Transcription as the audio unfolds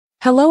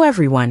Hello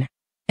everyone,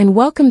 and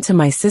welcome to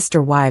my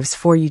Sister Wives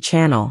For You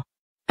channel.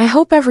 I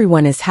hope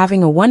everyone is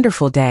having a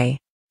wonderful day.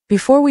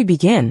 Before we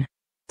begin,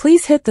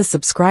 please hit the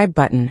subscribe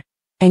button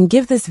and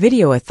give this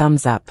video a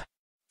thumbs up.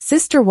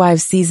 Sister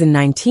Wives Season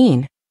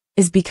 19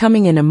 is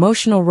becoming an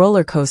emotional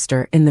roller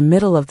coaster in the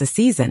middle of the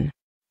season.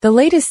 The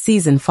latest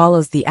season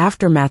follows the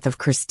aftermath of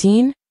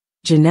Christine,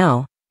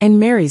 Janelle, and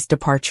Mary's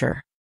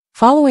departure.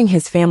 Following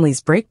his family's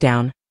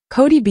breakdown,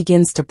 KODY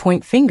begins to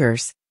point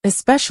fingers,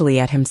 especially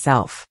at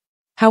himself.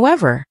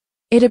 However,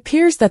 it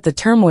appears that the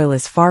turmoil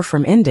is far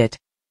from ended,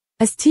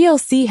 as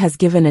TLC has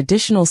given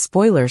additional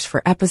spoilers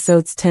for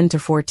episodes 10 to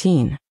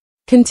 14.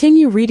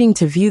 Continue reading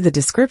to view the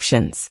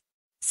descriptions.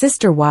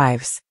 Sister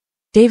Wives.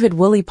 David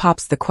Woolley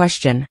pops the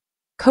question.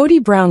 KODY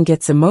Brown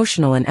gets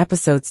emotional in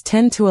episodes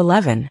 10 to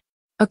 11.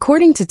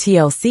 According to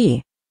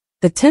TLC,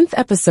 the 10th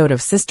episode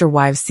of Sister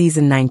Wives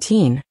Season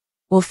 19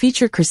 will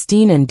feature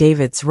Christine and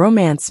David's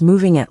romance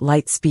moving at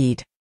light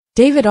speed.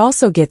 David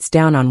also gets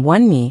down on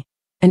one knee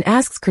and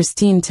asks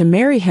Christine to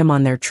marry him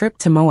on their trip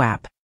to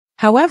Moab.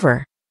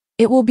 However,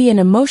 it will be an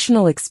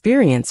emotional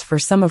experience for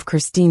some of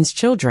Christine's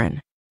children.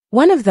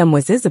 One of them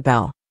was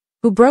Isabel,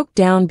 who broke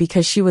down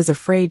because she was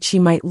afraid she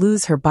might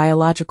lose her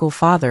biological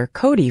father,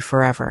 KODY,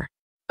 forever.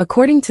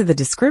 According to the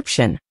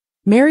description,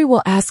 Mary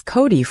will ask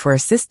KODY for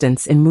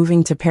assistance in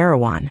moving to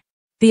Parowan.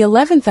 The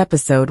 11th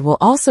episode will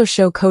also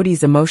show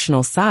KODY's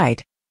emotional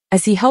side,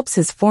 as he helps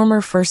his former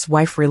first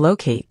wife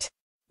relocate.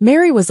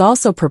 Mary was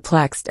also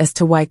perplexed as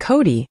to why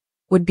KODY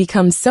would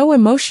become so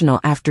emotional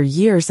after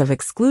years of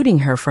excluding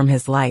her from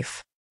his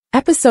life.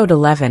 Episode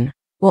 11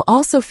 will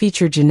also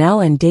feature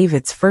Janelle and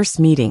David's first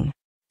meeting.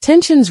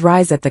 Tensions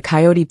rise at the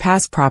Coyote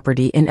Pass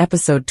property in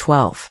episode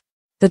 12.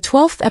 The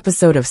 12th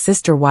episode of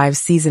Sister Wives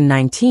Season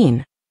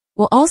 19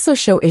 will also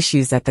show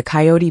issues at the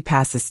Coyote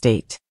Pass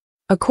estate.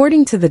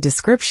 According to the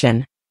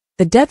description,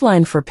 the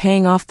deadline for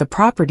paying off the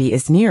property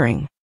is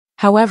nearing.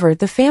 However,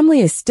 the family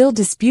is still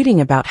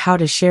disputing about how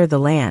to share the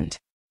land.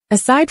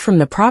 Aside from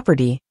the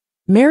property,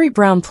 Mary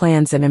Brown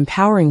plans an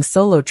empowering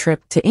solo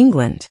trip to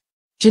England.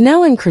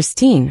 Janelle and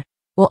Christine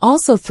will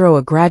also throw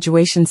a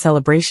graduation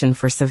celebration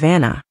for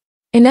Savannah.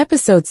 In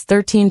episodes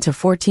 13 to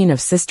 14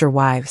 of Sister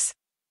Wives,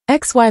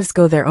 ex-wives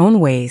go their own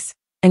ways,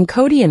 and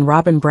KODY and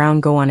Robyn Brown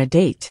go on a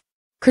date.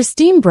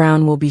 Christine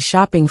Brown will be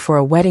shopping for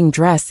a wedding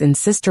dress in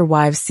Sister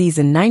Wives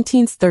Season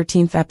 19's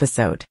 13th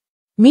episode.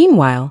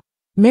 Meanwhile,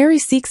 Mary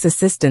seeks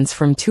assistance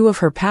from two of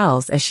her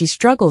pals as she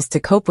struggles to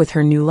cope with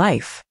her new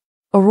life.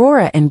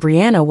 Aurora and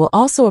Brianna will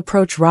also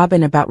approach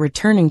Robyn about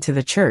returning to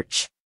the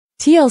church.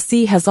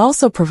 TLC has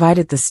also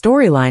provided the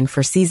storyline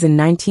for Season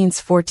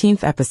 19's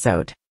 14th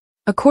episode.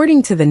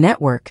 According to the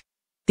network,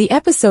 the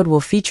episode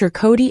will feature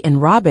KODY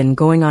and Robyn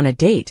going on a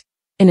date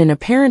in an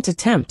apparent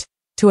attempt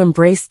to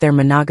embrace their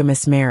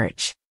monogamous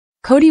marriage.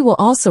 KODY will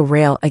also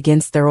rail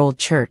against their old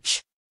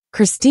church.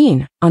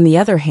 Christine, on the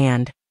other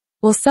hand,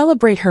 will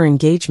celebrate her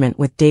engagement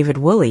with David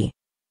Woolley,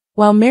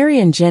 while Mary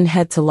and Jen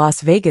head to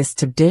Las Vegas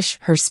to dish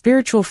her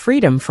spiritual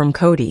freedom from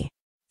KODY.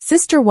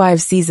 Sister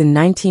Wives Season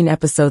 19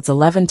 episodes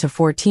 11 to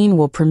 14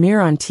 will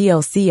premiere on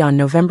TLC on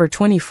November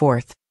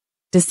 24th,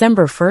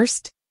 December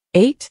 1st,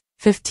 8,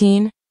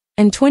 15,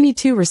 and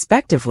 22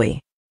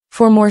 respectively.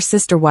 For more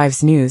Sister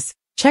Wives news,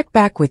 check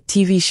back with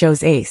TV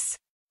shows Ace.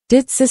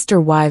 Did Sister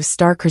Wives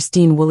star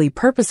Christine Woolley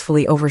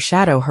purposefully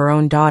overshadow her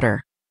own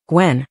daughter,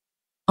 Gwen,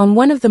 on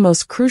one of the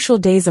most crucial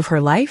days of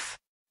her life?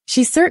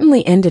 She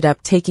certainly ended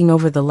up taking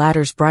over the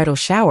latter's bridal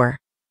shower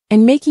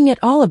and making it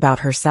all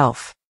about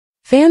herself.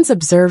 Fans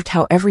observed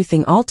how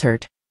everything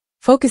altered,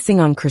 focusing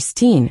on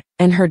Christine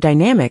and her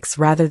dynamics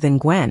rather than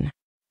Gwen.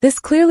 This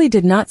clearly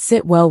did not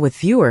sit well with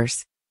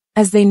viewers,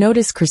 as they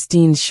noticed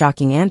Christine's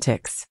shocking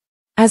antics.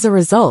 As a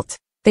result,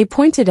 they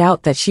pointed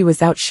out that she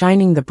was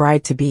outshining the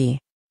bride-to-be.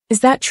 Is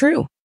that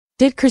true?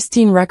 Did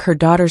Christine wreck her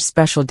daughter's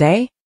special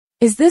day?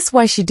 Is this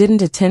why she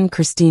didn't attend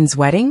Christine's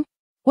wedding?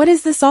 What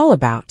is this all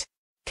about?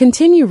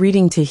 Continue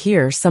reading to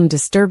hear some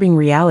disturbing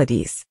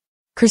realities.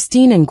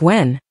 Christine and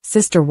Gwen,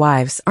 Sister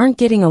Wives, aren't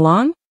getting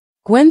along?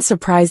 Gwen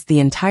surprised the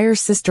entire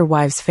Sister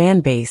Wives fan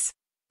base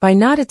by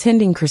not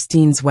attending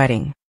Christine's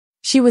wedding.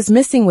 She was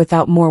missing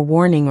without more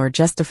warning or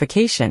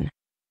justification,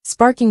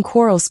 sparking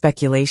quarrel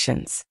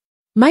speculations.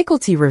 Michael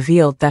T.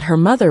 revealed that her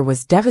mother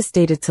was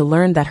devastated to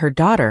learn that her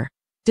daughter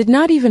did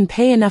not even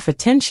pay enough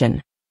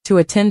attention to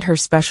attend her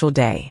special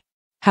day.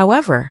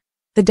 However,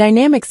 the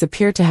dynamics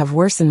appear to have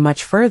worsened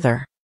much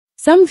further.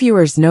 Some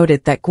viewers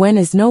noted that Gwen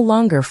is no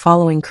longer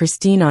following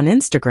Christine on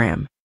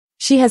Instagram.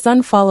 She has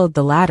unfollowed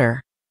the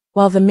latter,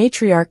 while the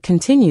matriarch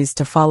continues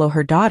to follow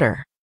her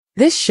daughter.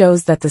 This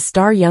shows that the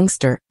star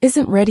youngster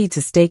isn't ready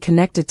to stay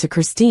connected to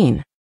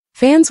Christine.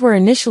 Fans were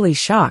initially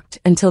shocked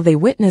until they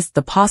witnessed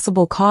the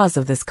possible cause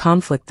of this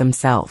conflict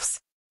themselves.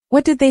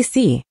 What did they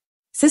see?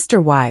 Sister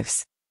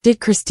Wives. Did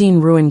Christine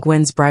ruin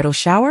Gwen's bridal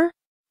shower?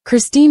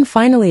 Christine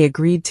finally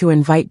agreed to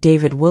invite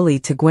David Woolley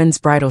to Gwen's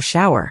bridal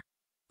shower,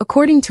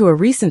 according to a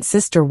recent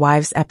Sister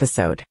Wives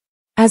episode.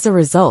 As a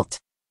result,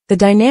 the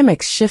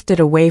dynamics shifted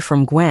away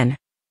from Gwen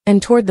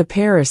and toward the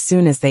pair as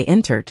soon as they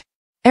entered.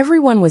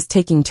 Everyone was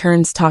taking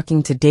turns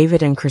talking to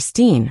David and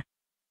Christine,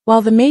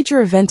 while the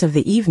major event of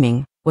the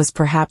evening was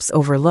perhaps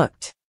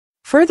overlooked.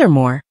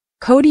 Furthermore,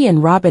 KODY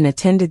and Robyn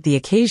attended the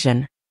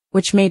occasion,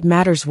 which made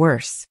matters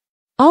worse.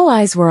 All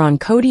eyes were on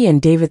KODY and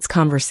David's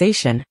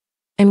conversation,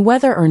 and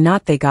whether or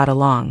not they got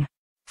along.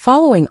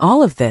 Following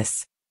all of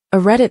this, a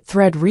Reddit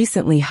thread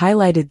recently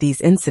highlighted these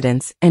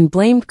incidents and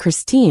blamed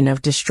Christine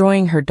of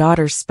destroying her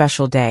daughter's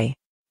special day.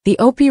 The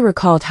OP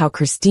recalled how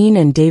Christine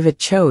and David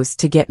chose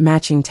to get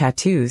matching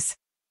tattoos,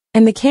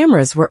 and the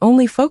cameras were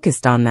only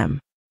focused on them.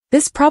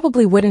 This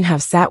probably wouldn't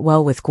have sat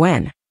well with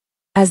Gwen,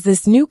 as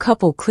this new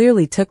couple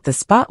clearly took the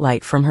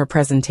spotlight from her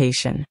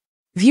presentation.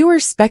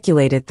 Viewers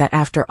speculated that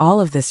after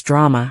all of this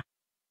drama,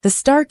 the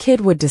star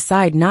kid would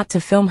decide not to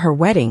film her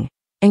wedding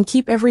and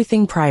keep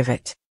everything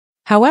private.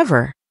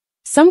 However,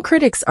 some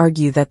critics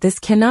argue that this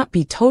cannot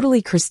be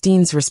totally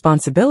Christine's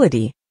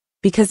responsibility,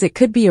 because it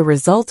could be a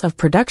result of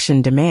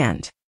production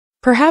demand.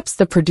 Perhaps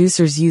the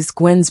producers used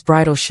Gwen's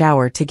bridal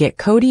shower to get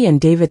KODY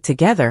and David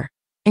together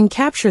and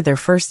capture their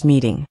first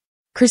meeting.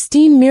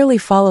 Christine merely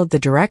followed the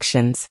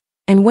directions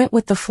and went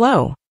with the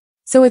flow.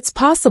 So it's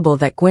possible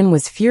that Gwen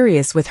was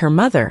furious with her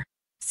mother,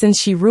 since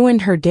she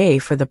ruined her day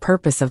for the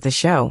purpose of the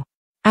show.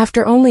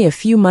 After only a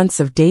few months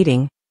of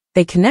dating,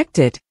 they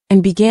connected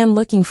and began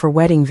looking for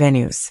wedding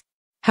venues.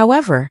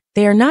 However,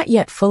 they are not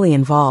yet fully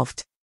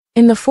involved.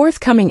 In the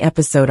forthcoming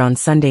episode on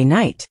Sunday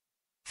night,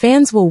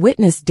 fans will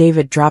witness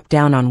David drop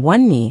down on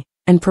one knee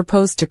and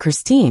propose to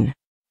Christine.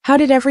 How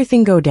did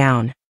everything go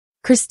down?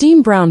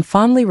 Christine Brown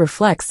fondly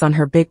reflects on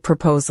her big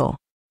proposal.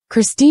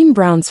 Christine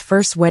Brown's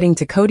first wedding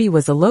to KODY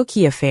was a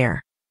low-key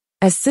affair,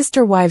 as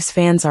Sister Wives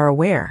fans are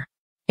aware.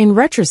 In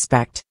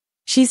retrospect,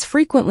 she's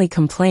frequently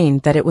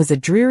complained that it was a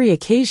dreary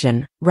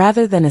occasion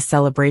rather than a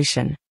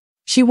celebration.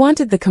 She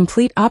wanted the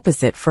complete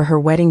opposite for her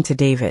wedding to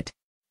David.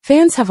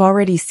 Fans have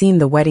already seen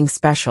the wedding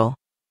special,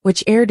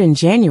 which aired in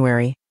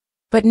January,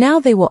 but now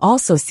they will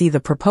also see the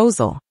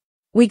proposal.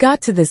 We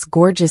got to this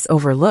gorgeous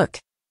overlook,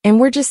 and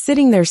we're just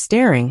sitting there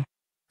staring.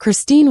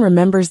 Christine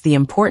remembers the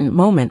important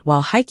moment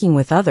while hiking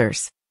with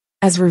others,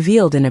 as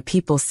revealed in a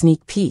People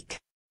sneak peek.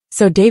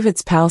 So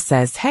David's pal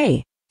says,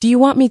 "Hey, do you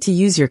want me to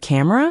use your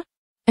camera?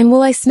 And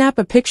will I snap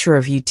a picture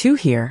of you too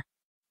here?"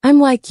 I'm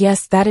like,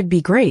 yes, that'd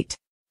be great.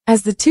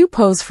 As the two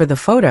pose for the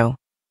photo,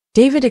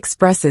 David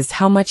expresses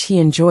how much he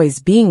enjoys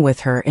being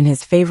with her in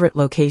his favorite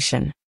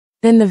location.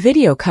 Then the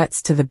video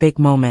cuts to the big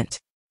moment.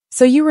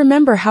 "So you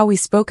remember how we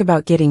spoke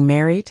about getting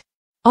married?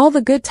 All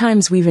the good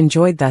times we've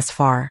enjoyed thus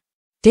far."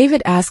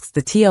 David asks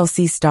the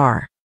TLC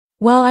star,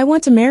 "Well, I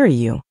want to marry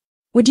you.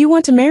 Would you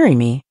want to marry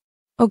me?"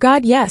 "Oh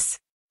God, yes."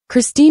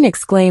 Christine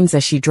exclaims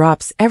as she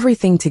drops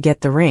everything to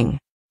get the ring.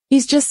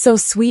 "He's just so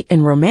sweet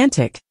and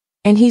romantic,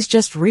 and he's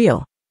just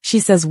real," she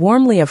says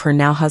warmly of her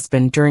now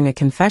husband during a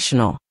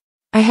confessional.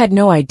 "I had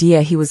no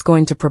idea he was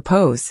going to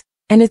propose,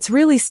 and it's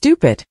really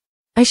stupid.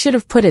 I should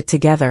have put it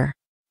together.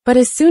 But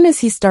as soon as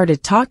he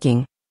started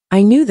talking,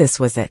 I knew this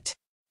was it.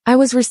 I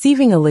was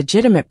receiving a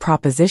legitimate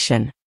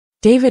proposition."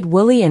 David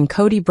Woolley and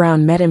KODY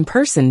Brown met in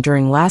person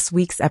during last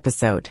week's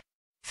episode.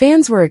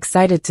 Fans were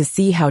excited to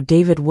see how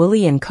David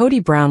Woolley and KODY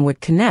Brown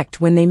would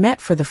connect when they met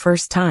for the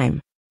first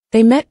time.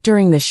 They met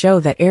during the show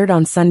that aired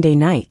on Sunday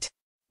night.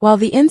 While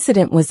the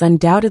incident was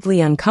undoubtedly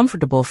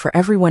uncomfortable for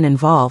everyone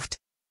involved,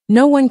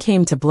 no one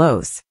came to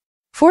blows.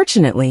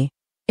 Fortunately,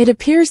 it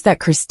appears that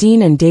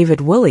Christine and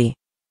David Woolley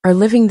are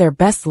living their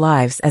best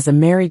lives as a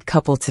married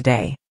couple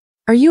today.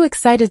 Are you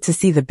excited to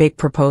see the big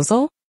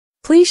proposal?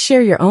 Please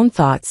share your own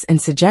thoughts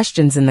and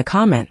suggestions in the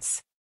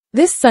comments.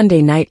 This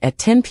Sunday night at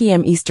 10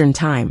 p.m. Eastern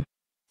Time,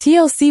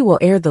 TLC will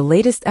air the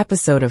latest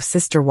episode of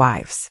Sister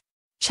Wives.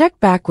 Check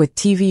back with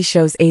TV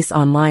shows Ace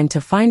Online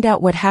to find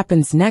out what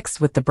happens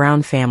next with the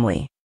Brown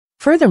family.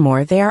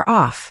 Furthermore, they are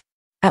off.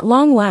 At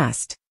long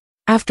last.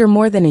 After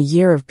more than a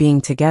year of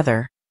being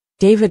together,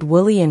 David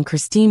Woolley and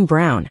Christine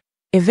Brown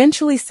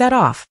eventually set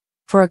off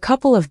for a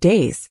couple of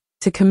days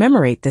to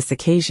commemorate this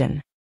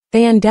occasion.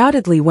 They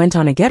undoubtedly went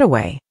on a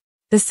getaway.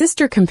 The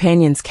Sister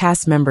Companions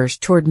cast members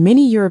toured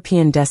many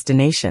European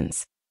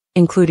destinations,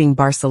 including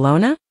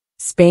Barcelona,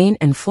 Spain,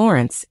 and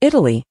Florence,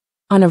 Italy,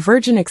 on a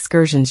Virgin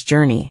Excursions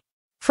journey.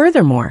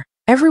 Furthermore,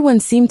 everyone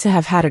seemed to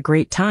have had a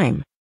great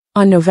time.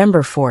 On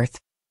November 4th,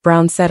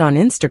 Brown said on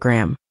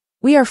Instagram,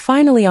 "We are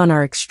finally on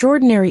our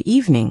extraordinary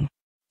evening."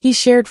 He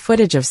shared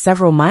footage of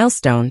several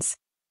milestones,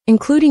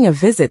 including a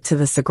visit to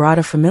the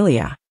Sagrada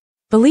Familia.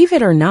 "Believe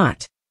it or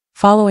not,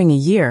 following a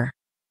year,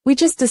 we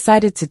just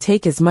decided to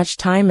take as much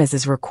time as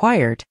is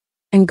required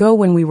and go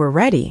when we were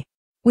ready.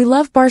 We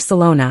love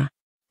Barcelona,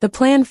 the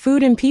planned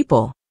food and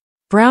people."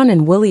 Brown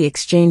and Woolley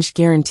exchanged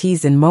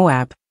guarantees in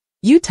Moab,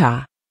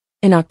 Utah,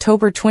 in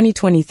October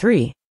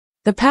 2023.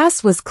 The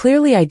past was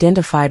clearly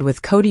identified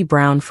with KODY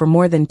Brown for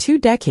more than 2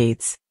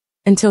 decades,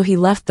 until he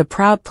left the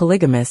proud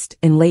polygamist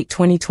in late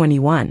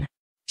 2021.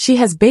 She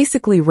has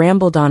basically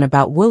rambled on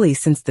about Woolley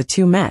since the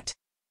two met,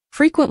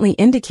 frequently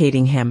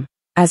indicating him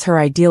as her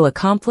ideal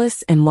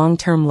accomplice and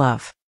long-term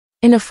love.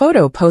 In a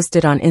photo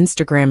posted on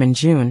Instagram in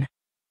June,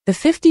 the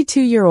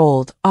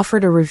 52-year-old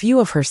offered a review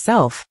of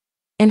herself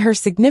and her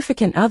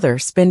significant other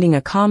spending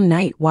a calm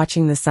night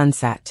watching the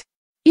sunset.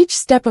 Each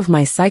step of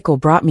my cycle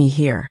brought me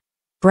here.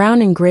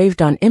 Brown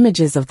engraved on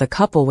images of the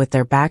couple with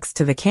their backs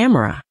to the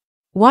camera.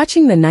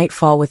 Watching the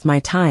nightfall with my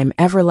time,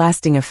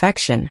 everlasting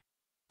affection.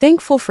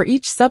 Thankful for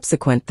each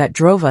subsequent that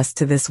drove us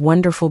to this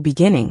wonderful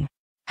beginning.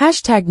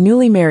 Hashtag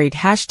newly married,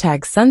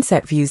 hashtag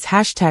sunset views,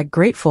 hashtag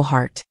grateful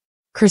heart.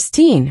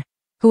 Christine,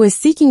 who is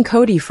seeking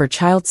KODY for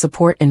child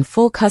support and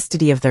full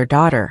custody of their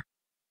daughter,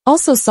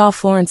 also saw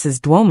Florence's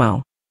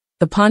Duomo,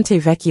 the Ponte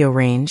Vecchio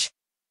range,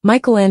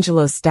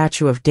 Michelangelo's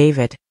statue of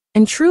David,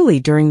 and truly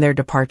during their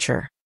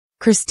departure.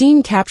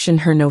 Christine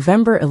captioned her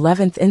November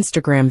 11th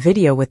Instagram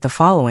video with the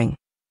following: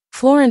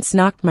 Florence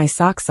knocked my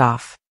socks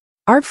off.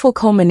 Artful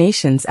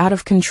culminations out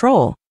of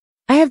control.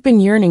 I have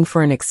been yearning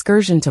for an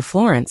excursion to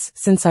Florence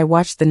since I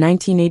watched the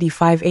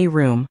 1985 A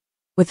Room,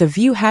 with a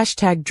view,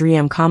 hashtag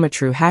Dream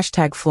Comatru,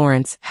 hashtag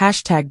Florence,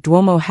 hashtag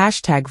Duomo,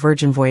 hashtag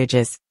Virgin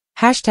Voyages,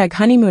 hashtag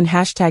honeymoon,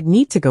 hashtag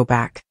need to go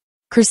back.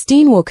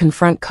 Christine will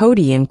confront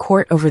KODY in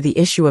court over the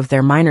issue of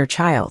their minor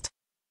child.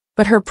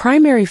 But her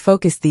primary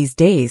focus these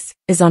days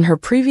is on her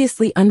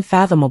previously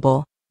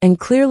unfathomable and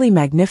clearly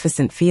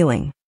magnificent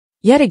feeling.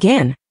 Yet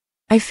again,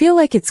 I feel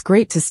like it's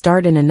great to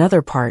start in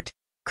another part,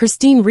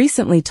 Christine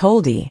recently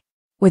told E!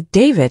 With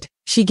David,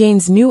 she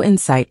gains new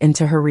insight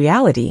into her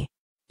reality.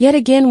 Yet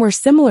again, we're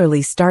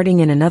similarly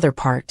starting in another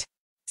part.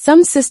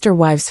 Some Sister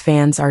Wives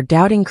fans are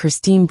doubting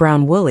Christine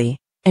Brown-Woolley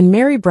and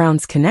Meri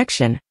Brown's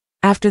connection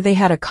after they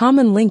had a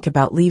common link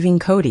about leaving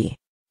KODY.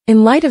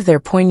 In light of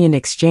their poignant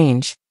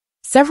exchange,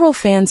 several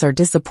fans are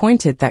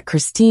disappointed that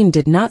Christine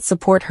did not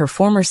support her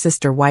former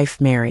sister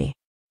wife Meri.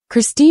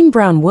 Christine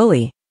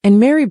Brown-Woolley and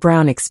Meri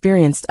Brown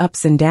experienced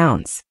ups and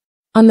downs.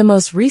 On the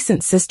most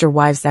recent Sister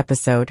Wives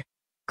episode,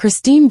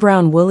 Christine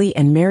Brown-Woolley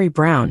and Meri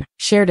Brown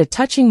shared a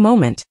touching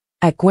moment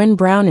at Gwen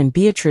Brown and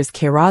Beatriz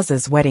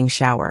Carrazza's wedding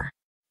shower.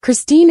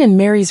 Christine and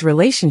Meri's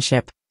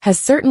relationship has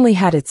certainly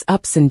had its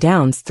ups and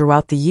downs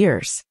throughout the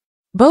years.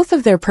 Both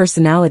of their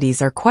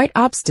personalities are quite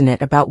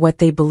obstinate about what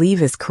they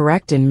believe is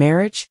correct in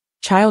marriage,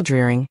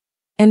 childrearing,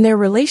 and their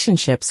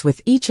relationships with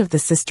each of the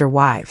sister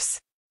wives.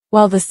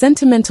 While the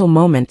sentimental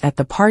moment at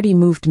the party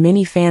moved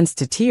many fans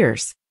to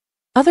tears,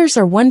 others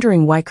are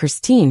wondering why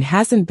Christine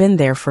hasn't been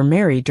there for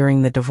Meri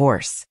during the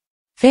divorce.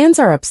 Fans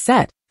are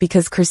upset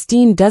because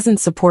Christine doesn't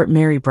support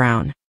Meri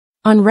Brown.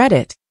 On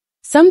Reddit,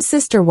 some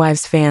Sister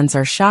Wives fans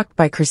are shocked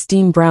by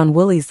Christine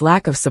Brown-Woolley's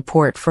lack of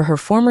support for her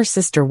former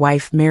sister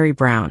wife Meri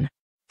Brown.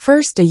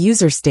 First, a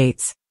user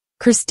states,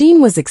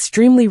 Christine was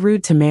extremely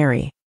rude to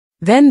Meri.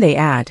 Then they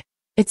add,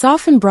 it's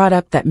often brought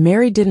up that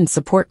Meri didn't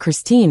support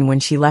Christine when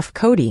she left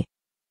KODY,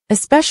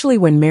 especially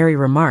when Meri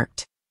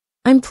remarked,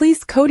 I'm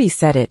pleased KODY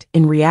said it,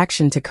 in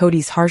reaction to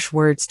KODY's harsh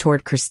words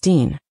toward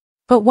Christine.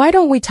 But why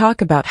don't we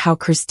talk about how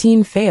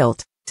Christine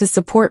failed to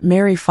support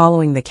Meri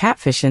following the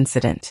catfish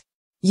incident?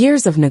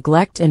 Years of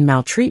neglect and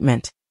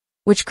maltreatment,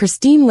 which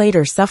Christine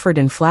later suffered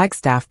in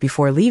Flagstaff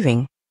before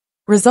leaving,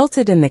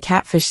 resulted in the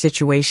catfish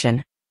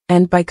situation,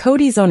 and by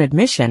KODY's own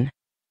admission,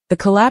 the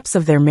collapse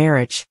of their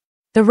marriage.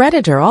 The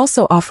Redditor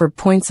also offered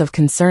points of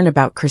concern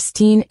about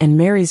Christine and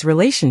Meri's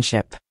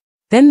relationship.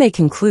 Then they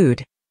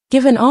conclude,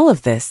 given all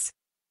of this,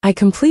 I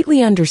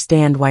completely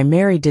understand why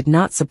Meri did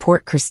not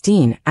support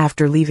Christine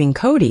after leaving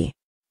KODY.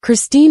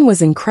 Christine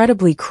was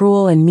incredibly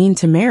cruel and mean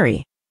to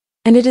Meri,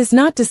 and it is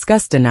not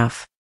discussed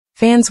enough.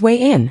 Fans weigh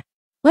in.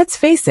 Let's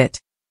face it,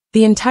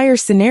 the entire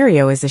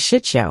scenario is a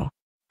shitshow.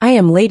 I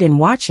am late in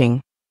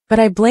watching, but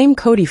I blame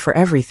KODY for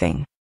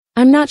everything.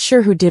 I'm not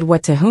sure who did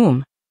what to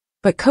whom,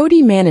 but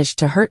KODY managed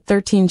to hurt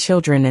 13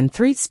 children and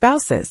 3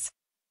 spouses,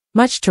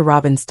 much to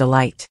Robyn's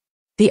delight.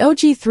 The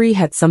OG3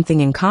 had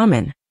something in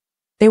common.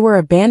 They were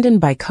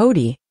abandoned by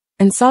KODY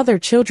and saw their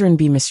children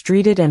be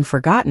mistreated and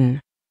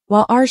forgotten,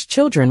 while ours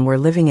children were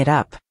living it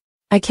up.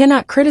 I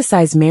cannot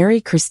criticize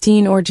Meri,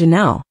 Christine, or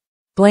Janelle.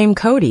 Blame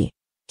KODY.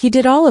 He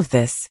did all of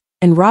this,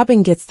 and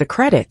Robyn gets the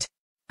credit.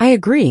 I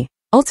agree,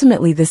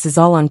 ultimately this is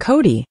all on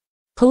KODY.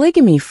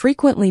 Polygamy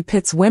frequently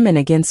pits women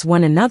against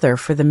one another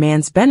for the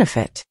man's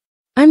benefit.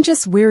 I'm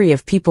just weary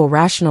of people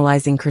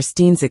rationalizing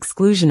Christine's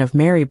exclusion of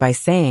Meri by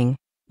saying,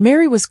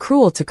 Meri was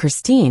cruel to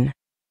Christine,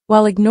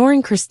 while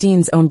ignoring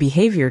Christine's own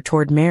behavior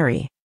toward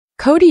Meri.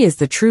 KODY is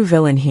the true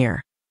villain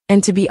here,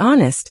 and to be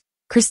honest,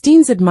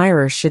 Christine's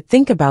admirers should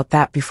think about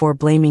that before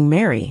blaming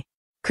Meri.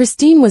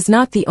 Christine was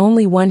not the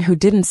only one who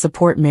didn't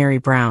support Meri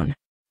Brown.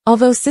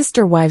 Although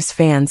Sister Wives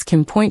fans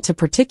can point to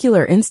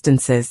particular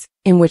instances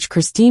in which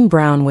Christine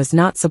Brown was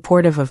not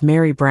supportive of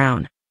Meri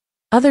Brown,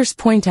 others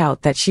point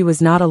out that she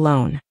was not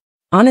alone.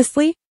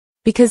 Honestly,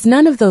 because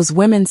none of those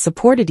women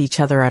supported each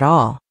other at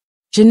all.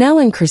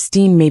 Janelle and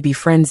Christine may be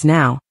friends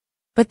now,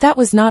 but that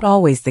was not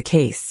always the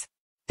case.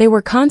 They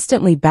were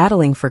constantly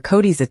battling for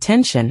KODY's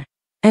attention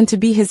and to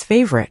be his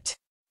favorite.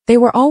 They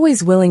were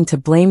always willing to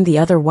blame the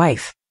other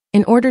wife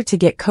in order to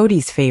get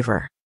KODY's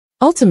favor.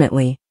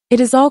 Ultimately, it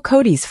is all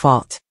KODY's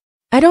fault.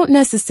 I don't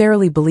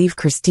necessarily believe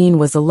Christine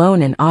was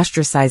alone in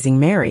ostracizing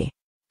Meri.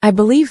 I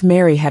believe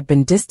Meri had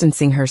been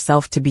distancing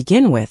herself to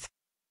begin with,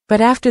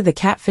 but after the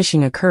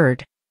catfishing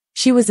occurred,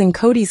 She was in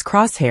KODY's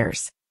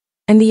crosshairs.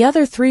 And the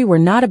other three were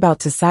not about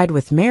to side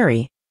with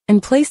Mary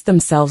and place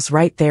themselves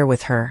right there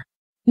with her.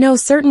 No,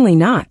 certainly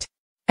not.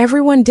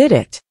 Everyone did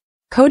it.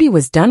 KODY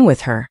was done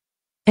with her.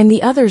 And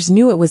the others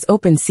knew it was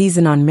open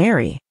season on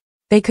Mary.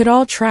 They could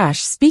all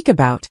trash, speak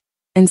about,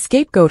 and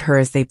scapegoat her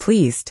as they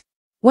pleased.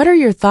 What are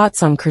your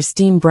thoughts on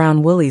Christine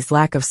Brown Willie's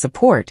lack of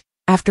support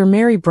after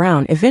Mary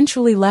Brown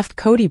eventually left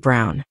KODY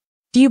Brown?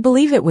 Do you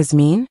believe it was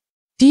mean?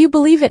 Do you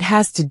believe it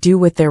has to do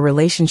with their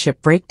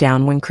relationship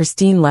breakdown when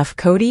Christine left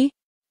KODY?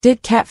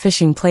 Did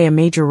catfishing play a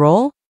major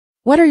role?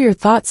 What are your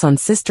thoughts on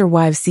Sister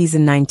Wives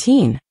Season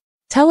 19?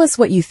 Tell us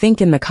what you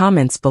think in the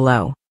comments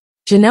below.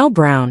 Janelle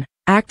Brown,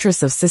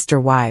 actress of Sister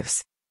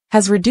Wives,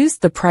 has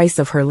reduced the price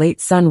of her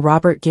late son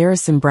Robert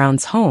Garrison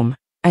Brown's home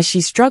as she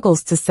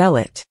struggles to sell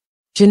it.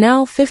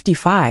 Janelle,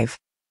 55,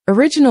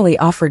 originally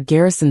offered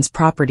Garrison's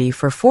property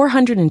for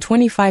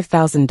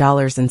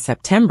 $425,000 in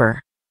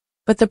September,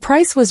 but the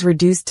price was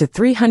reduced to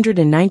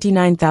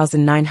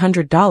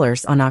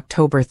 $399,900 on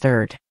October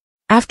 3.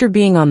 After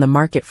being on the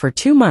market for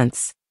 2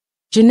 months,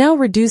 Janelle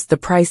reduced the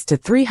price to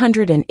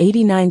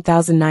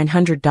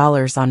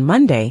 $389,900 on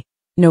Monday,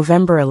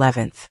 November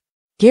 11.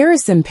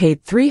 Garrison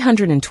paid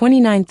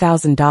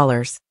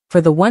 $329,000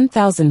 for the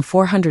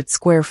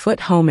 1,400-square-foot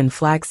home in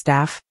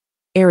Flagstaff,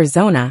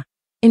 Arizona,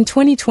 in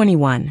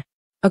 2021.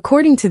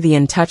 According to the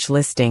In Touch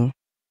listing,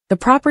 the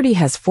property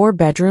has 4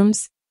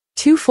 bedrooms,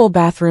 2 full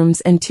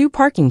bathrooms and 2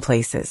 parking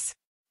places.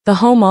 The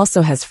home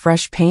also has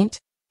fresh paint,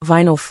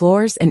 vinyl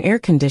floors and air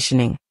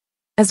conditioning,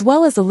 as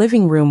well as a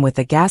living room with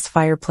a gas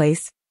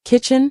fireplace,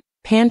 kitchen,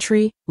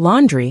 pantry,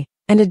 laundry,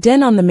 and a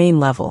den on the main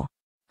level.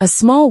 A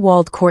small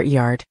walled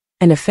courtyard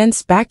and a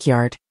fenced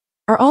backyard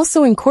are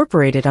also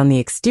incorporated on the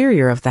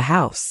exterior of the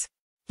house.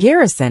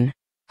 Garrison,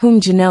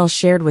 whom Janelle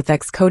shared with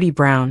ex-KODY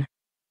Brown,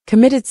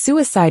 committed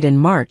suicide in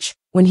March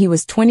when he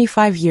was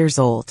 25 years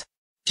old.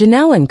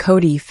 Janelle and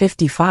KODY,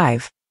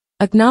 55,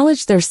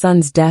 acknowledged their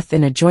son's death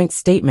in a joint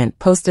statement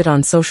posted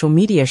on social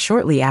media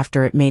shortly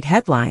after it made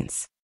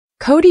headlines.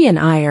 KODY and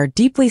I are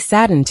deeply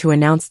saddened to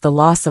announce the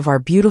loss of our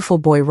beautiful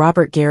boy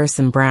Robert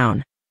Garrison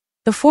Brown,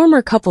 the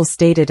former couple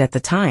stated at the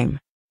time.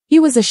 He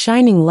was a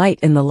shining light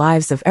in the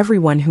lives of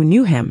everyone who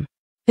knew him.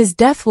 His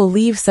death will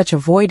leave such a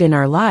void in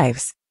our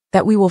lives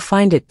that we will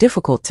find it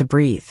difficult to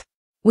breathe.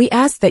 We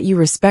ask that you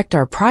respect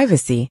our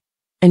privacy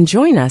and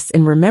join us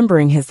in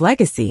remembering his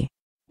legacy.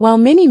 While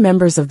many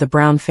members of the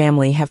Brown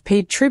family have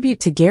paid tribute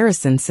to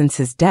Garrison since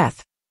his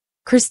death,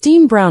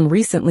 Christine Brown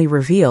recently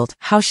revealed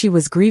how she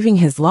was grieving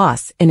his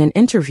loss in an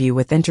interview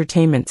with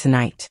Entertainment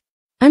Tonight.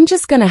 "I'm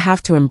just gonna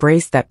have to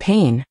embrace that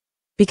pain,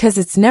 because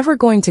it's never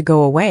going to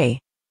go away,"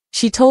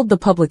 she told the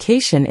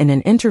publication in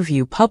an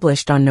interview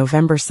published on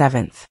November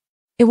 7th.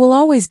 "It will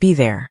always be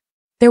there.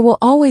 There will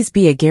always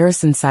be a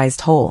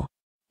Garrison-sized hole.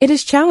 It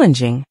is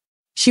challenging."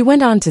 She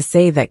went on to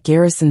say that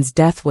Garrison's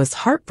death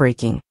was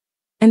heartbreaking,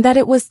 and that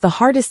it was the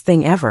hardest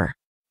thing ever.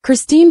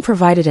 Christine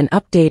provided an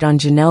update on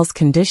Janelle's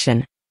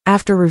condition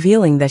after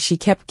revealing that she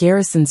kept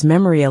Garrison's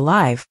memory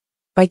alive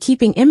by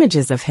keeping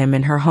images of him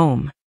in her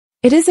home.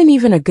 "It isn't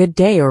even a good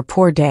day or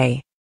poor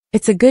day.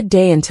 It's a good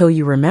day until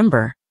you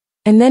remember.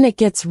 And then it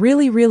gets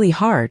really, really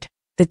hard,"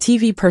 the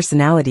TV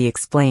personality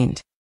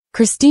explained.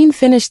 Christine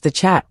finished the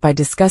chat by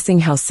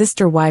discussing how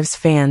Sister Wives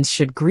fans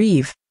should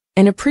grieve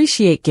and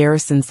appreciate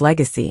Garrison's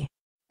legacy.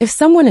 "If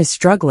someone is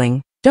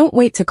struggling, don't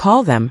wait to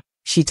call them,"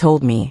 she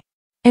told me.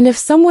 "And if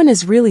someone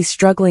is really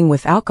struggling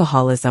with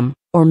alcoholism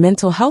or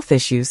mental health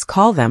issues,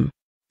 call them.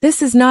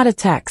 This is not a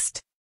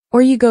text.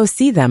 Or you go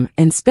see them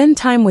and spend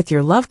time with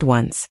your loved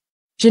ones."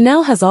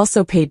 Janelle has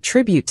also paid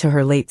tribute to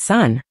her late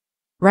son,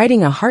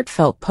 writing a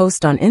heartfelt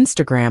post on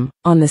Instagram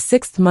on the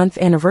 6th-month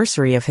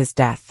anniversary of his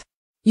death.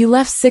 "You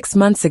left 6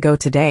 months ago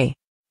today.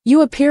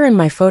 You appear in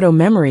my photo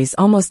memories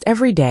almost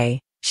every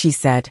day," she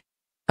said,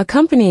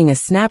 accompanying a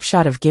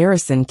snapshot of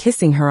Garrison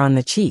kissing her on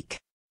the cheek.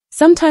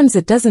 "Sometimes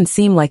it doesn't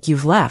seem like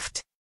you've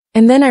left.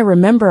 And then I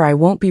remember I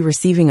won't be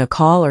receiving a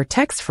call or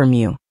text from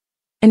you.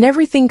 And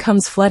everything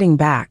comes flooding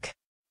back.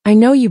 I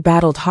know you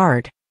battled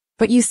hard,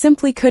 but you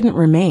simply couldn't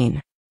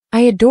remain.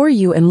 I adore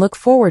you and look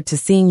forward to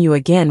seeing you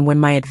again when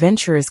my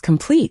adventure is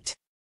complete."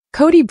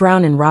 KODY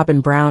Brown and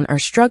Robyn Brown are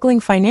struggling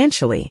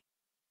financially.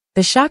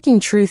 The shocking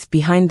truth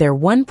behind their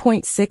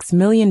 $1.6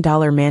 million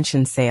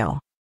mansion sale.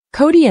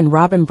 KODY and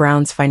Robyn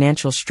Brown's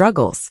financial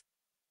struggles.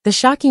 The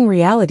shocking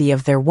reality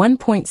of their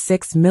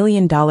 $1.6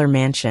 million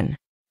mansion.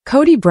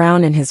 KODY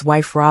Brown and his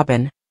wife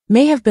Robyn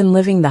may have been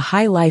living the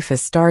high life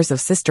as stars of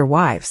Sister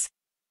Wives,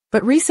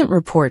 but recent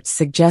reports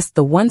suggest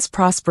the once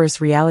prosperous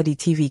reality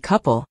TV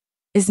couple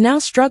is now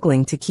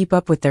struggling to keep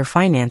up with their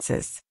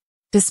finances.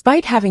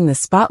 Despite having the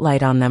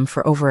spotlight on them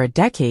for over a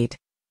decade,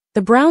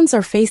 the Browns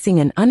are facing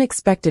an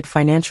unexpected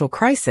financial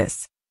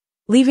crisis,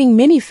 leaving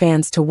many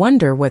fans to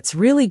wonder what's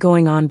really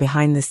going on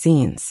behind the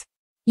scenes.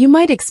 You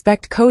might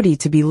expect KODY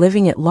to be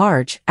living at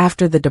large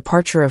after the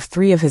departure of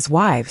 3 of his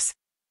wives,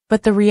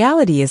 but the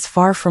reality is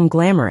far from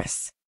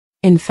glamorous.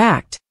 In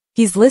fact,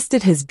 he's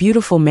listed his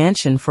beautiful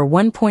mansion for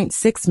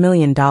 $1.6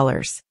 million.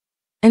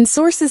 And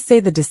sources say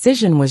the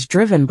decision was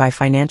driven by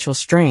financial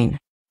strain.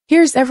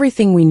 Here's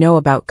everything we know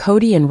about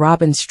KODY and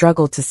Robyn's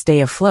struggle to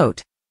stay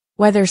afloat,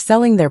 why they're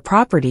selling their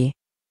property,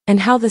 and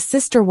how the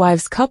sister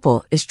wives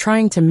couple is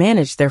trying to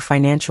manage their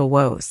financial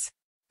woes.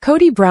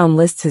 KODY Brown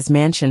lists his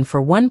mansion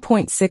for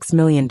 $1.6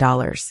 million.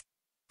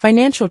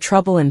 Financial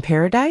trouble in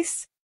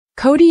paradise?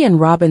 KODY and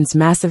Robyn's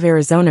massive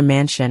Arizona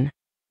mansion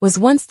was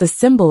once the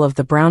symbol of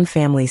the Brown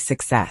family's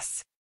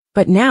success.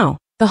 But now,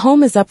 the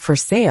home is up for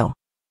sale,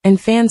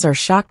 and fans are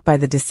shocked by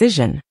the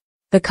decision.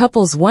 The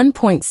couple's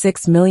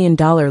 $1.6 million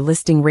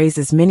listing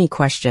raises many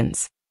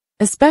questions,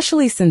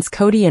 especially since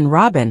KODY and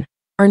Robyn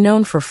are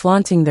known for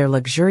flaunting their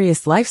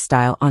luxurious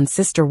lifestyle on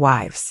Sister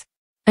Wives.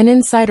 An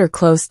insider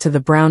close to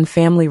the Brown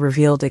family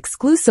revealed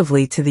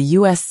exclusively to the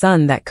U.S.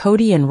 Sun that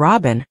KODY and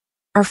Robyn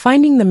are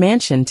finding the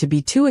mansion to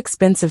be too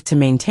expensive to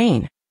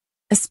maintain,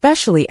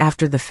 especially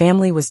after the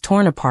family was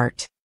torn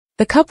apart.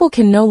 The couple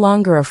can no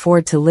longer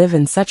afford to live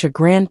in such a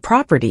grand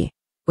property,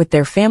 with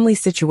their family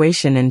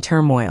situation in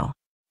turmoil.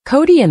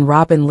 KODY and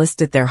Robyn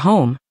listed their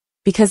home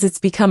because it's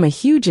become a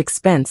huge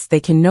expense they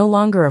can no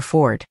longer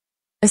afford,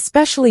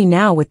 especially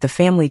now with the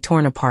family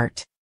torn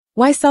apart.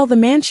 Why sell the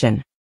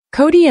mansion?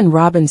 KODY and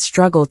Robyn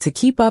struggle to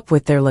keep up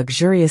with their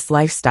luxurious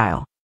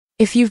lifestyle.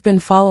 If you've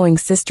been following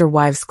Sister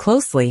Wives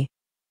closely,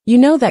 you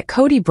know that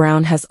KODY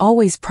Brown has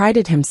always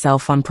prided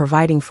himself on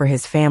providing for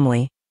his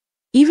family,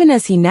 even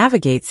as he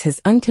navigates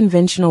his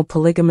unconventional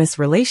polygamous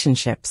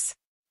relationships.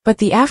 But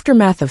the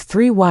aftermath of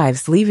 3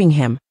 wives leaving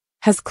him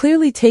has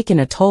clearly taken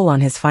a toll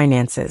on his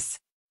finances.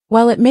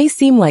 While it may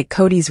seem like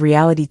KODY's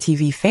reality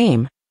TV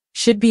fame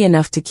should be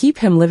enough to keep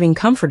him living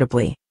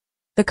comfortably,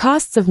 the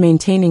costs of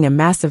maintaining a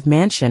massive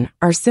mansion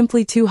are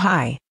simply too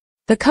high.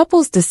 The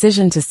couple's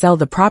decision to sell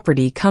the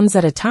property comes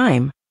at a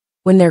time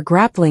when they're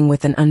grappling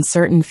with an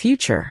uncertain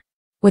future.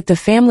 With the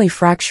family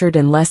fractured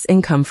and less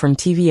income from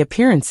TV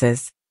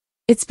appearances,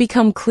 it's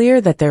become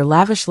clear that their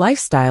lavish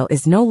lifestyle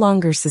is no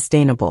longer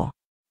sustainable.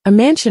 A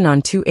mansion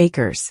on 2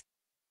 acres.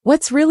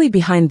 What's really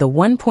behind the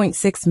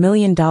 $1.6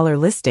 million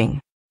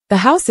listing? The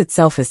house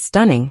itself is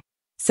stunning,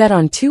 set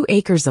on 2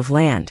 acres of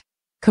land,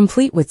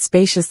 complete with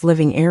spacious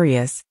living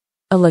areas,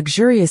 a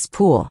luxurious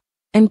pool,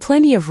 and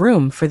plenty of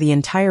room for the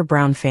entire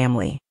Brown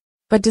family.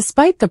 But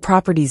despite the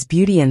property's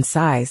beauty and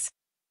size,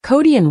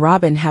 KODY and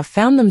Robyn have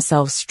found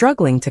themselves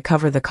struggling to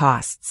cover the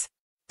costs.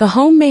 The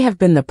home may have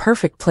been the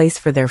perfect place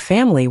for their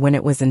family when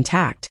it was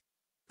intact,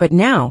 but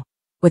now,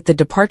 with the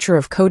departure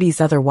of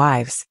KODY's other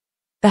wives,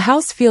 the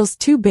house feels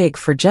too big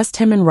for just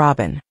him and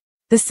Robyn.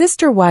 The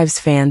Sister Wives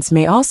fans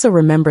may also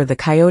remember the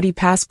KODY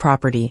Pass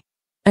property,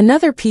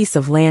 another piece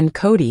of land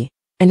KODY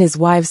and his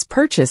wives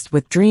purchased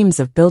with dreams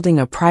of building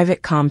a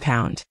private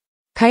compound.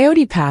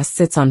 KODY Pass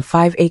sits on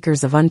 5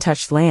 acres of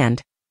untouched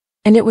land,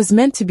 and it was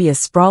meant to be a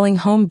sprawling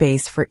home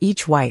base for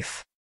each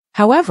wife.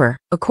 However,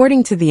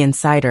 according to the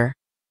insider,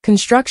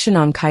 construction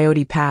on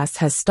KODY Pass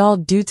has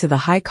stalled due to the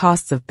high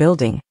costs of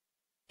building,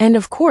 and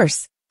of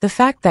course, the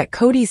fact that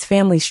KODY's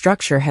family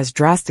structure has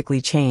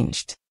drastically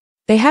changed.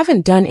 They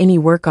haven't done any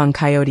work on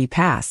KODY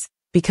Pass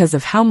because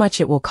of how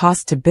much it will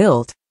cost to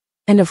build,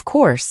 and of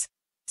course,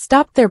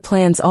 stopped their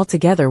plans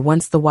altogether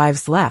once the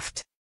wives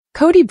left.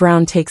 KODY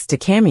Brown takes to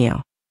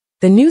Cameo,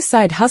 the new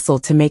side hustle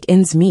to make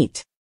ends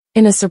meet.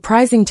 In a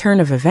surprising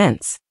turn of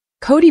events,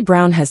 KODY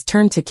Brown has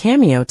turned to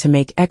Cameo to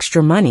make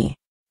extra money.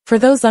 For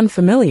those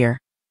unfamiliar,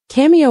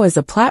 Cameo is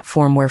a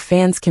platform where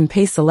fans can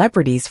pay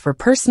celebrities for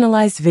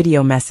personalized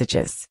video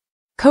messages.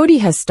 KODY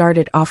has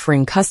started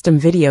offering custom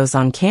videos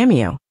on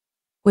Cameo,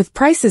 with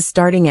prices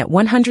starting at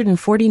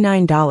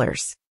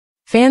 $149.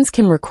 Fans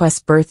can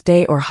request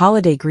birthday or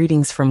holiday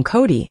greetings from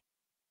KODY,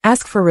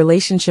 ask for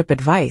relationship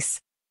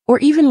advice, or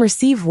even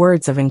receive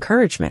words of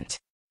encouragement.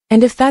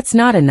 And if that's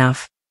not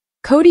enough,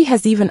 KODY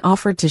has even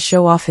offered to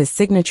show off his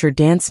signature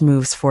dance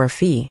moves for a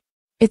fee.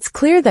 It's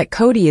clear that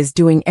KODY is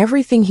doing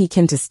everything he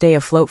can to stay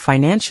afloat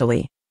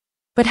financially.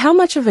 But how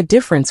much of a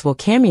difference will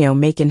Cameo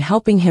make in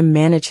helping him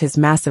manage his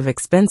massive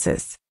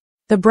expenses?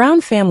 The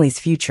Brown family's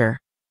future.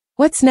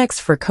 What's next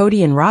for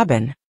KODY and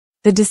Robyn?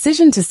 The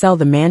decision to sell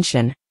the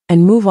mansion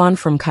and move on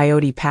from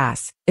KODY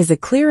Pass is a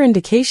clear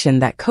indication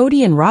that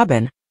KODY and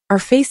Robyn are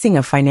facing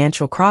a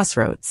financial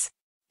crossroads.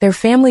 Their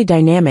family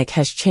dynamic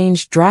has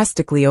changed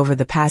drastically over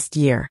the past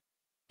year,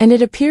 and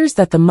it appears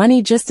that the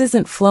money just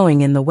isn't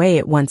flowing in the way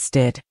it once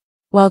did.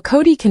 While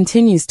KODY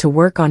continues to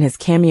work on his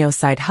Cameo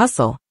side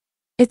hustle,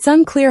 it's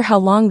unclear how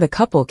long the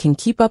couple can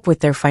keep up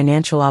with their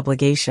financial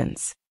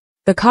obligations.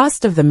 The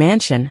cost of the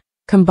mansion,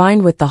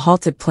 combined with the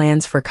halted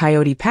plans for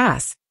KODY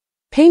Pass,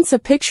 paints a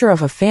picture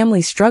of a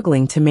family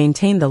struggling to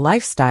maintain the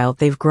lifestyle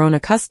they've grown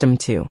accustomed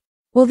to.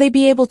 Will they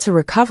be able to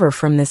recover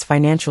from this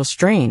financial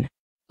strain?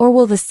 Or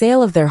will the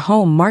sale of their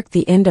home mark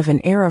the end of an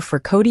era for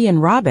KODY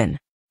and Robyn?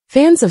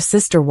 Fans of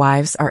Sister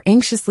Wives are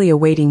anxiously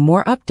awaiting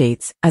more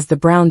updates as the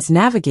Browns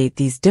navigate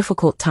these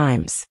difficult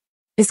times.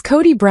 Is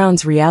KODY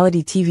Brown's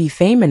reality TV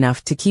fame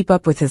enough to keep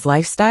up with his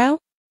lifestyle?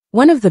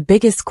 One of the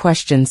biggest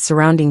questions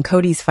surrounding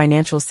KODY's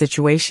financial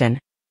situation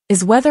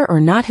is whether or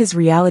not his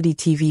reality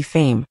TV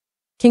fame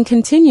can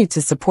continue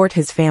to support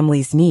his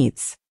family's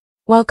needs.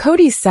 While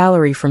KODY's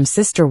salary from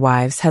sister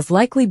wives has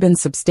likely been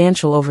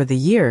substantial over the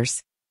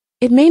years,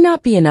 it may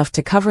not be enough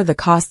to cover the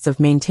costs of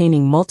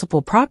maintaining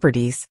multiple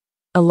properties,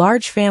 a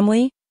large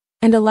family,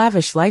 and a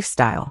lavish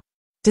lifestyle.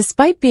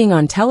 Despite being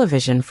on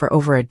television for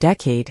over a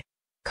decade,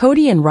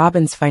 KODY and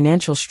Robyn's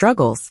financial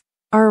struggles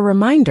are a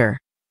reminder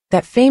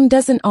that fame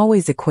doesn't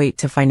always equate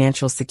to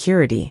financial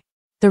security.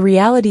 The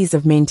realities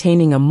of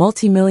maintaining a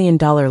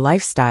multi-million-dollar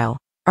lifestyle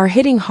are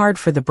hitting hard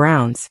for the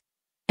Browns,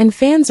 and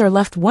fans are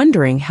left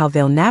wondering how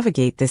they'll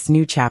navigate this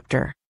new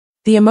chapter.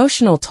 The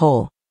emotional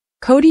toll.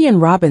 KODY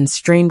and Robyn's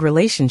strained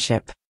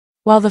relationship.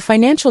 While the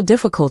financial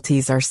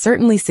difficulties are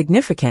certainly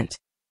significant,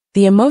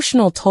 the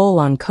emotional toll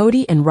on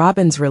KODY and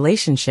Robyn's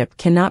relationship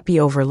cannot be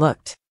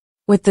overlooked.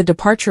 With the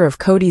departure of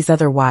KODY's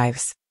other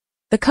wives,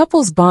 the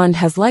couple's bond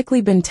has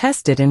likely been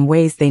tested in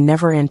ways they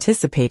never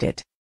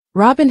anticipated.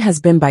 Robyn has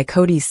been by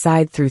KODY's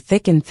side through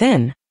thick and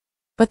thin,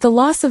 but the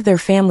loss of their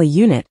family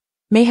unit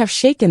may have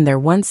shaken their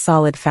once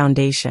solid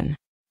foundation.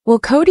 Will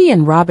KODY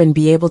and Robyn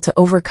be able to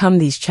overcome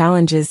these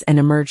challenges and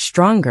emerge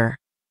stronger?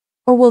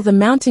 Or will the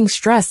mounting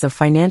stress of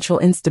financial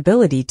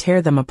instability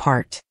tear them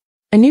apart?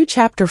 A new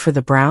chapter for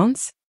the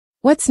Browns?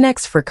 What's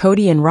next for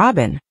KODY and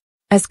Robyn?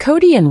 As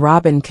KODY and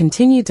Robyn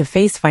continue to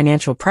face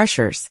financial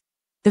pressures,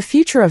 the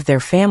future of their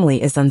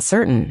family is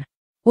uncertain.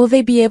 Will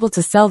they be able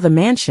to sell the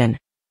mansion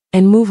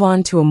and move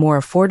on to a more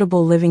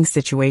affordable living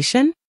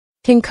situation?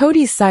 Can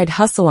KODY's side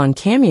hustle on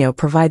Cameo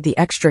provide the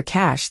extra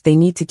cash they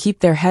need to keep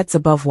their heads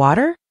above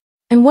water?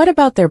 And what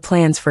about their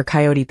plans for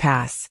Coyote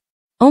Pass?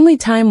 Only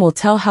time will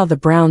tell how the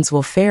Browns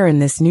will fare in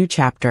this new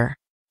chapter.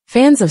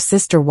 Fans of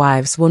Sister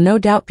Wives will no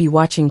doubt be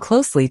watching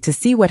closely to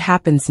see what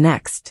happens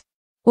next.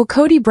 Will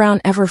KODY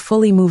Brown ever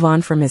fully move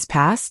on from his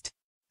past?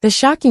 The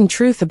shocking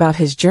truth about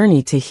his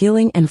journey to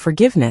healing and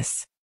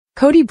forgiveness.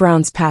 KODY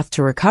Brown's path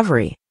to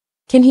recovery.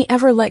 Can he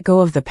ever let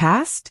go of the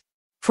past?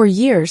 For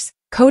years,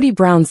 KODY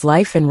Brown's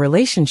life and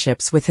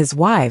relationships with his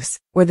wives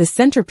were the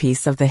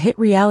centerpiece of the hit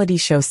reality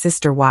show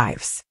Sister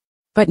Wives.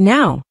 But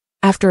now,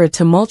 after a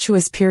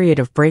tumultuous period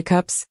of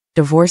breakups,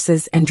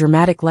 divorces, and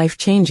dramatic life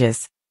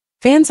changes,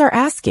 fans are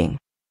asking,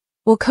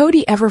 will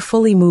KODY ever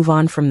fully move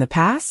on from the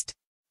past?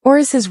 Or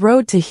is his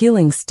road to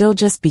healing still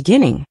just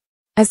beginning?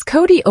 As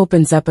KODY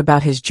opens up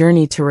about his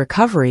journey to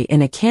recovery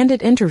in a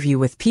candid interview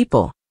with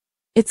People,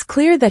 it's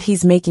clear that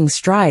he's making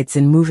strides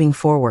in moving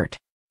forward.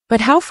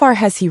 But how far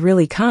has he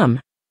really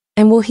come?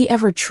 And will he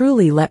ever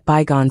truly let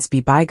bygones be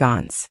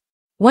bygones?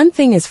 One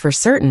thing is for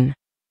certain,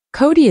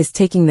 KODY is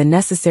taking the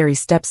necessary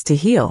steps to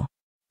heal.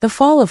 The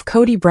fall of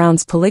KODY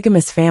Brown's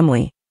polygamous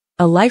family,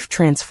 a life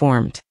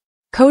transformed.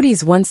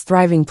 KODY's once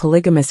thriving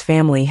polygamous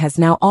family has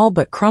now all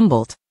but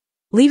crumbled,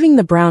 leaving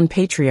the Brown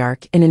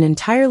patriarch in an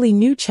entirely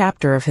new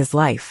chapter of his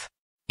life.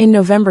 In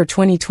November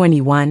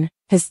 2021,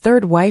 his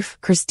third wife,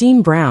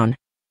 Christine Brown,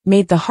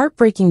 made the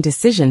heartbreaking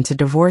decision to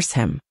divorce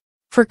him.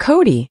 For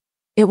KODY,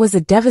 it was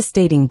a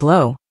devastating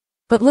blow,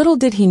 but little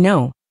did he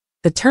know,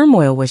 the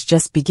turmoil was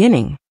just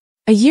beginning.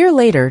 A year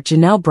later,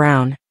 Janelle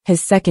Brown,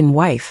 his second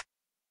wife,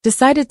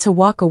 decided to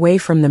walk away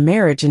from the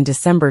marriage in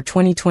December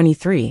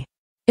 2023.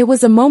 It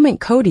was a moment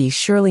KODY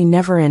surely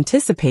never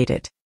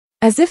anticipated.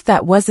 As if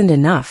that wasn't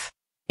enough,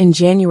 in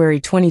January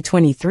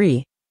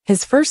 2023,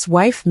 his first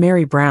wife,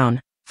 Mary Brown,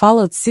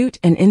 followed suit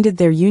and ended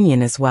their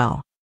union as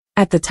well.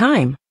 At the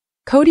time,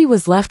 KODY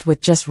was left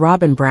with just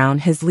Robyn Brown,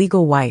 his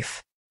legal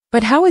wife.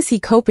 But how is he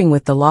coping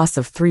with the loss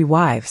of 3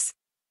 wives,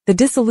 the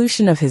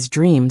dissolution of his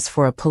dreams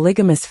for a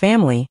polygamous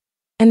family,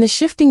 and the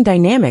shifting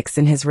dynamics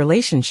in his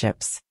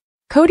relationships?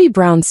 KODY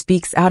Brown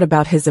speaks out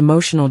about his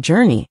emotional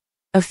journey,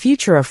 a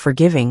future of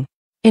forgiving.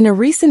 In a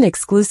recent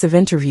exclusive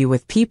interview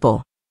with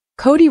People,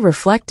 KODY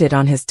reflected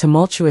on his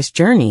tumultuous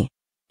journey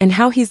and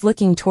how he's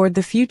looking toward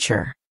the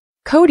future.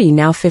 KODY,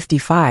 now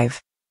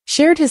 55,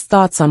 shared his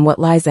thoughts on what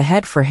lies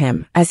ahead for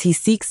him as he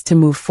seeks to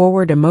move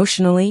forward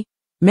emotionally,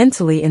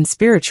 mentally, and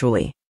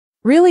spiritually.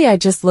 Really, I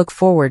just look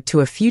forward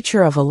to a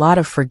future of a lot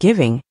of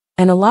forgiving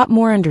and a lot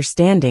more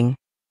understanding,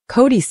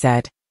 KODY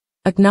said,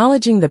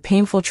 acknowledging the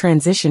painful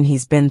transition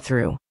he's been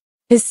through.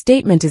 His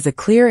statement is a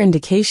clear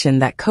indication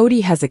that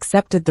KODY has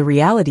accepted the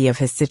reality of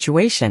his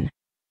situation.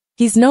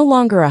 He's no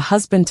longer a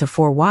husband to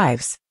 4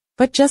 wives,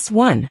 but just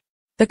one.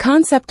 The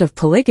concept of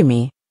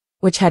polygamy,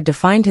 which had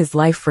defined his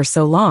life for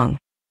so long,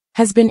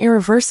 has been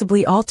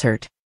irreversibly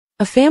altered.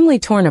 A family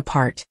torn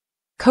apart,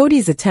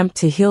 KODY's attempt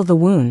to heal the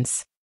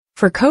wounds.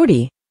 For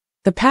KODY,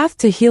 the path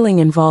to healing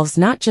involves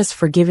not just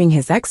forgiving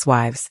his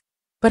ex-wives,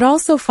 but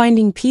also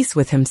finding peace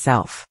with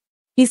himself.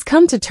 He's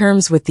come to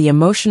terms with the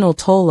emotional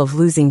toll of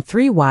losing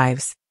 3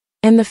 wives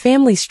and the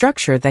family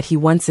structure that he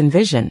once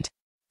envisioned.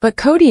 But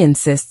KODY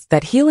insists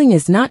that healing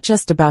is not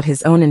just about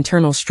his own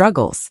internal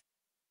struggles.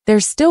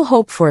 There's still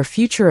hope for a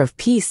future of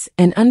peace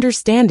and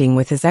understanding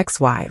with his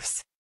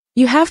ex-wives.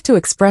 You have to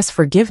express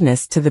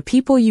forgiveness to the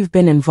people you've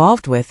been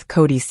involved with,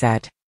 KODY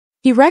said.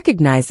 He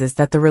recognizes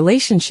that the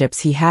relationships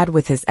he had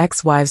with his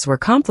ex-wives were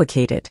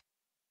complicated,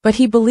 but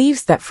he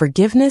believes that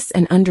forgiveness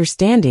and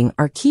understanding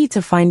are key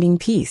to finding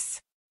peace.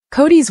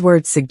 KODY's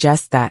words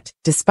suggest that,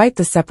 despite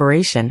the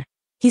separation,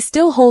 He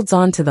still holds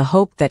on to the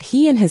hope that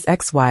he and his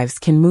ex-wives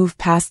can move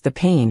past the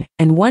pain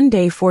and one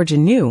day forge a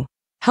new,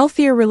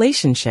 healthier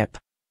relationship.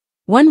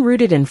 One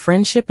rooted in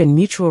friendship and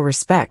mutual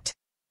respect,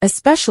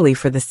 especially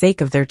for the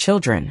sake of their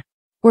children.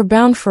 We're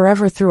bound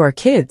forever through our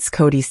kids,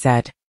 KODY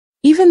said.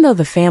 Even though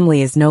the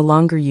family is no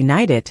longer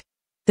united,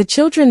 the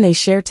children they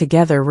share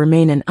together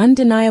remain an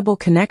undeniable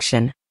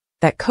connection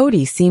that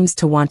KODY seems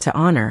to want to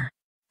honor.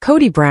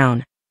 KODY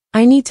Brown,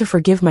 I need to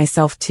forgive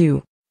myself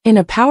too. In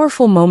a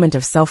powerful moment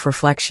of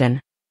self-reflection,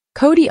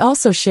 KODY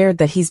also shared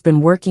that he's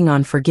been working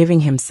on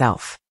forgiving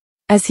himself.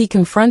 As he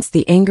confronts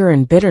the anger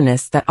and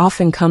bitterness that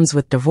often comes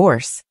with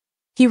divorce,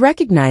 he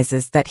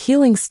recognizes that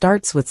healing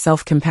starts with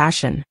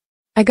self-compassion.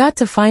 I got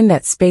to find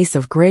that space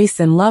of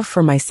grace and love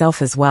for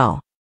myself as well.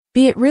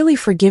 Be it really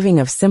forgiving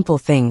of simple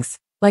things,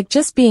 like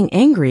just being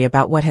angry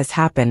about what has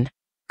happened,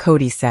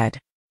 KODY said.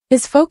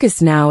 His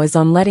focus now is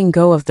on letting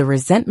go of the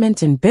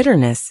resentment and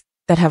bitterness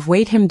that have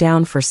weighed him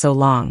down for so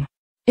long.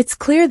 It's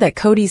clear that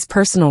KODY's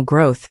personal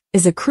growth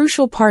is a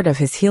crucial part of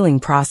his healing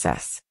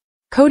process.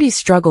 KODY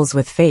struggles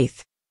with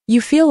faith.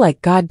 You feel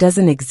like God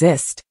doesn't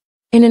exist.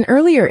 In an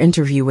earlier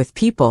interview with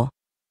People,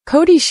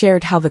 KODY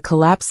shared how the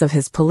collapse of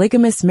his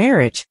polygamous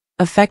marriage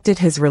affected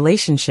his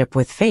relationship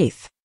with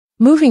faith.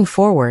 Moving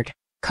forward,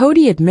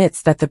 KODY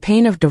admits that the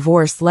pain of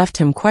divorce left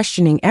him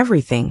questioning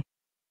everything,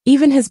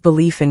 even his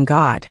belief in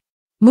God.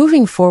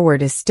 Moving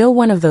forward is still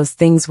one of those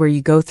things where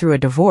you go through a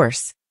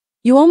divorce.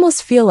 You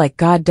almost feel like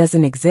God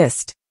doesn't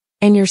exist,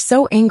 and you're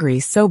so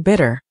angry, so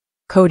bitter,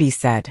 KODY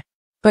said.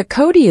 But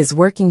KODY is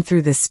working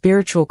through this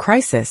spiritual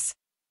crisis,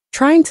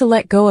 trying to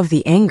let go of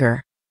the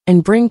anger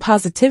and bring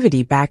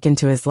positivity back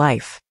into his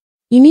life.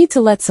 You need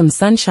to let some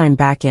sunshine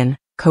back in,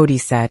 KODY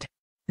said.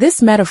 This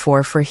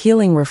metaphor for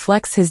healing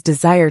reflects his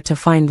desire to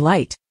find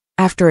light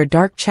after a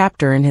dark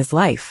chapter in his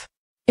life.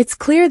 It's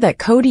clear that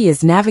KODY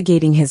is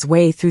navigating his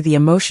way through the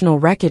emotional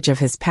wreckage of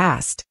his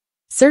past,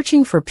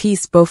 searching for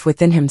peace both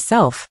within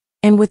himself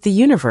and with the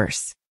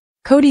universe.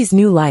 KODY's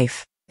new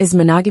life, is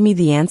monogamy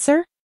the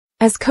answer?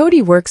 As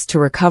KODY works to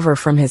recover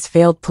from his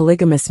failed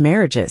polygamous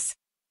marriages,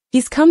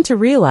 he's come to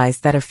realize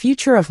that a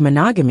future of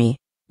monogamy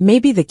may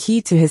be the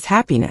key to his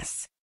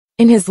happiness.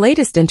 In his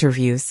latest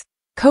interviews,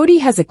 KODY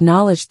has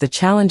acknowledged the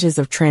challenges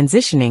of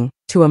transitioning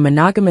to a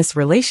monogamous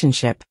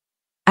relationship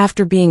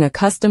after being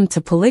accustomed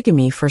to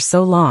polygamy for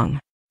so long.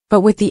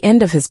 But with the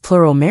end of his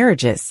plural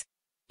marriages,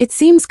 it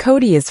seems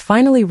KODY is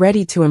finally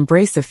ready to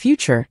embrace a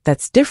future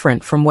that's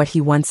different from what he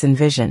once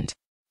envisioned.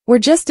 We're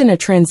just in a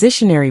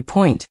transitionary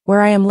point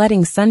where I am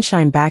letting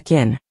sunshine back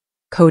in,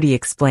 KODY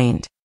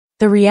explained.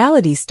 The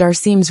reality star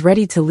seems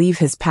ready to leave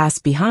his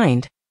past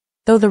behind,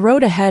 though the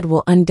road ahead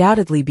will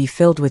undoubtedly be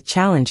filled with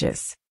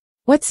challenges.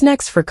 What's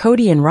next for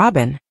KODY and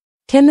Robyn?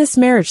 Can this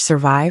marriage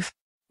survive?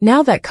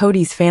 Now that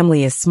KODY's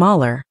family is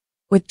smaller,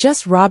 with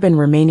just Robyn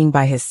remaining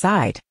by his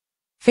side,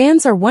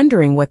 fans are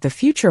wondering what the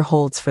future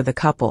holds for the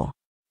couple.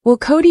 Will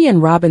KODY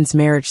and Robyn's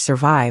marriage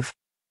survive,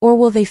 or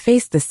will they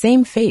face the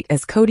same fate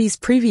as KODY's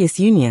previous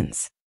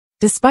unions?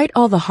 Despite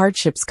all the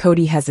hardships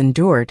KODY has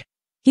endured,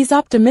 he's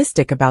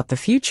optimistic about the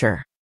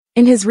future.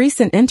 In his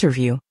recent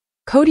interview,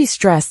 KODY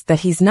stressed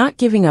that he's not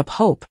giving up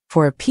hope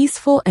for a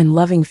peaceful and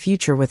loving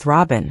future with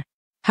Robyn.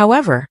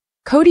 However,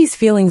 KODY's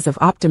feelings of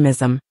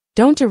optimism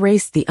don't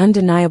erase the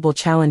undeniable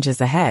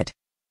challenges ahead,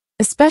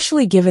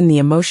 especially given the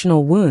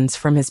emotional wounds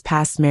from his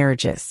past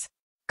marriages.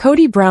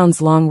 KODY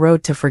Brown's long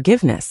road to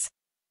forgiveness.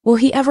 Will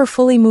he ever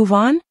fully move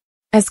on?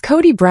 As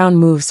KODY Brown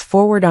moves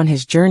forward on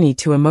his journey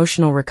to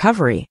emotional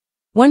recovery,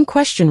 one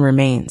question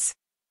remains.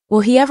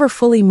 Will he ever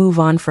fully move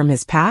on from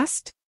his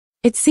past?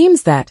 It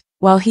seems that,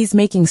 while he's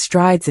making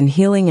strides in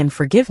healing and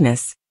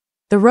forgiveness,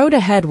 the road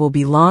ahead will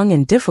be long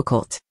and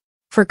difficult.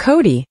 For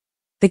KODY,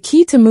 the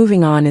key to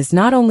moving on is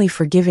not only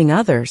forgiving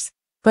others,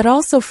 but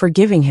also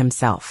forgiving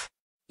himself.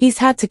 He's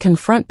had to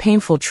confront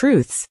painful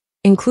truths,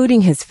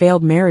 including his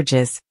failed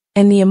marriages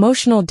and the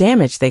emotional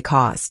damage they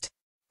caused.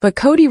 But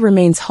KODY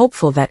remains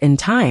hopeful that in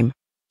time,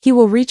 he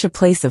will reach a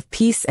place of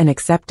peace and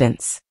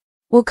acceptance.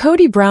 Will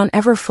KODY Brown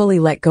ever fully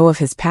let go of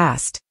his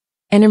past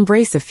and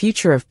embrace a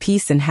future of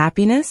peace and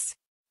happiness?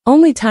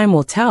 Only time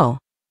will tell,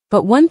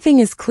 but one thing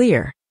is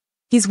clear.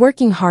 He's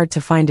working hard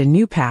to find a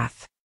new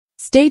path.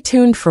 Stay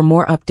tuned for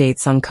more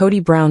updates on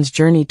KODY Brown's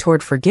journey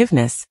toward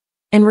forgiveness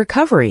and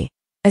recovery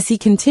as he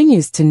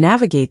continues to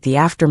navigate the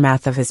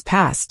aftermath of his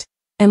past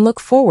and look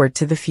forward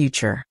to the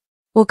future.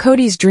 Will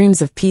KODY's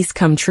dreams of peace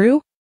come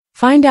true?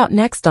 Find out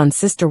next on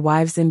Sister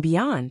Wives and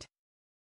Beyond.